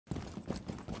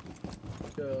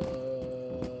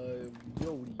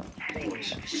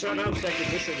Shut up,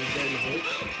 second listen, you dirty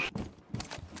bitch.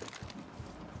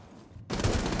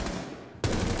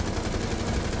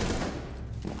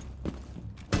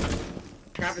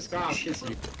 Travis Scott, I'll kiss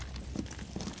you.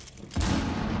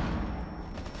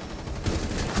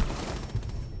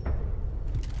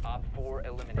 Op 4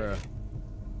 eliminated.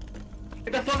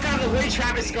 Get the fuck out of the way,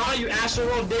 Travis Scott, you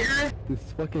asshole digger!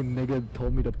 This fucking nigga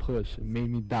told me to push and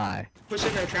made me die. Push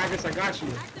in there, Travis, I got you.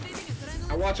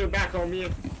 I watch your back on me.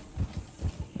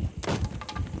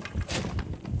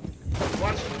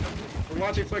 Watch. I'm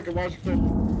watching flicker, watch your flip.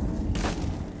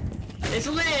 It's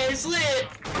lit, it's lit!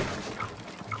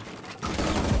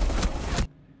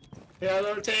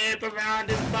 Yellow tape around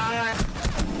his body.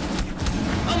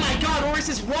 Oh my god, Oris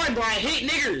is one, bro. I hate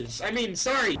niggers. I mean,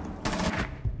 sorry.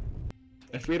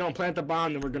 If we don't plant the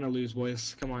bomb, then we're gonna lose,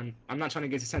 boys. Come on. I'm not trying to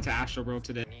get sent to Astro, bro,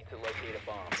 today. Need to locate a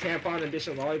bomb. Tampon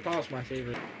edition lollipop's my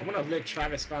favorite. I'm gonna lick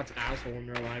Travis Scott's asshole in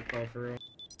real life, bro, for real.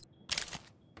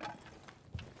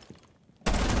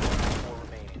 4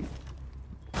 remaining.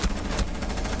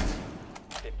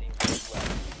 15 seconds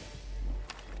left.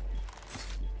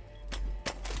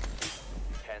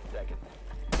 10 seconds.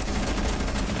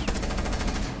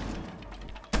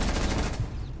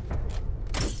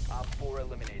 Op 4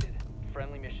 eliminated.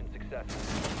 Friendly mission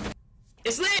successful.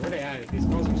 It's lit! Where they at? These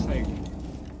balls are just like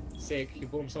sick. He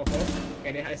blew himself up.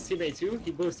 And it has teammate too.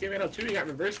 He blew his teammate up too. He got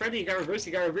reverse friendly. He got reverse.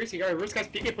 He got reverse. He got reverse. Guys,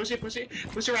 peek it. Push it. Push it.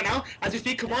 Push it right now. As we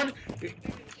speak. Come on.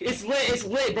 It's lit. It's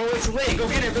lit, bro. It's lit. Go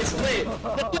get it. It's lit.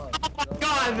 Oh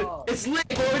God. It's lit,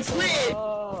 bro. It's lit.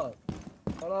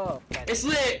 It's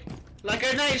lit. Like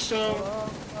a night show.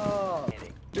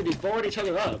 Dude, he's blowing each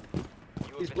other up.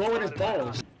 He's blowing his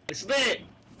balls. It's lit.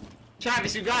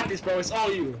 Travis, you got this, bro. It's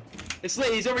all you. It's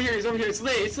lit. He's over here. He's over here. It's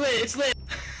lit. It's lit. It's lit.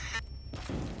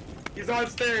 He's on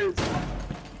stairs.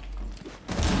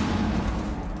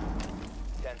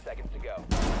 10 seconds to go.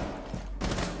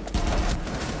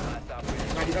 Last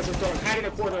operator. God, he doesn't throw. Hide in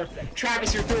the corner.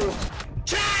 Travis, you're through.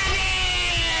 Travis!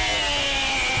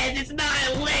 It's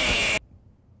not lit!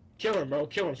 Kill him, bro.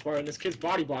 Kill him, Spartan. This kid's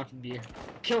body blocking me.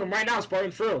 Kill him right now, Spartan.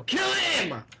 For real. Kill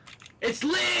him! It's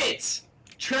lit!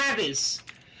 Travis!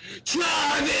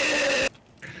 Travis!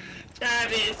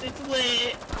 Travis, it's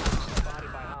lit!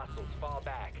 Spotted by hostiles. Fall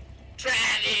back.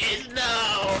 Travis,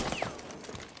 no!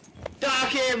 Dock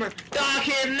him! Dock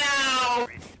him now!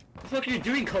 What the fuck are you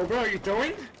doing, Cobra? Are you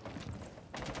throwing?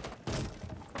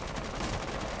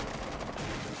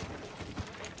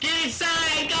 Get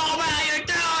inside, Cobra! You're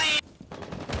throwing!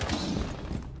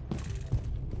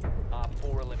 Op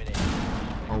 4 eliminated.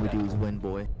 All we do is win,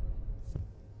 boy.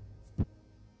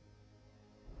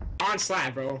 On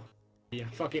slab, bro. Yeah,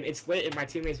 fucking, it's lit and my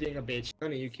teammate's being a bitch.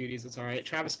 None of you cuties, it's alright.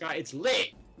 Travis Scott, it's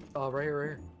lit! Oh, right here,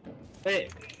 right here.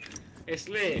 Lit. It's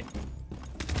lit.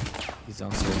 He's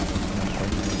downstairs.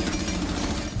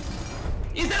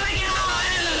 He's not like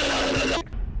it!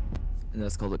 And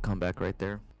that's called a comeback right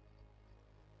there.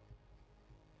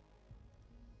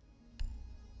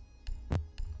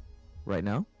 Right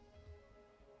now?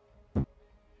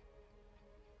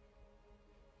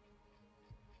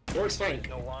 Works flank.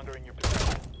 No longer in your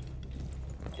possession.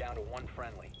 Down to 1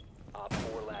 friendly. Op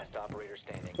 4 last operator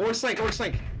standing. Works flank, works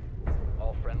flank.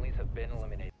 All friendlies have been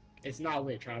eliminated. It's not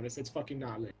lit, Travis. It's fucking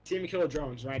not lit. Team kill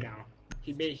drones right now.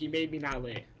 He made me not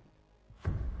lit.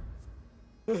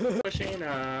 Pushing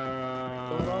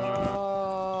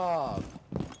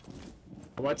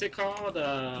what's it called?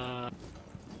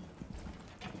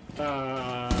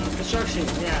 Construction,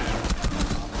 yeah.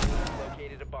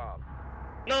 Located a bomb.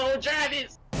 No,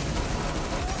 Travis!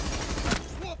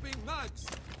 Swapping mags.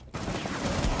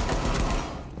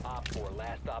 Op 4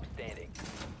 last stop standing.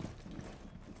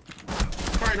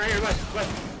 Fine, right here, left.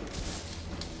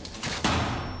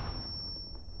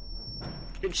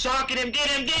 I'm shocking him, get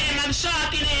him, I'm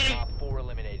shocking him! Op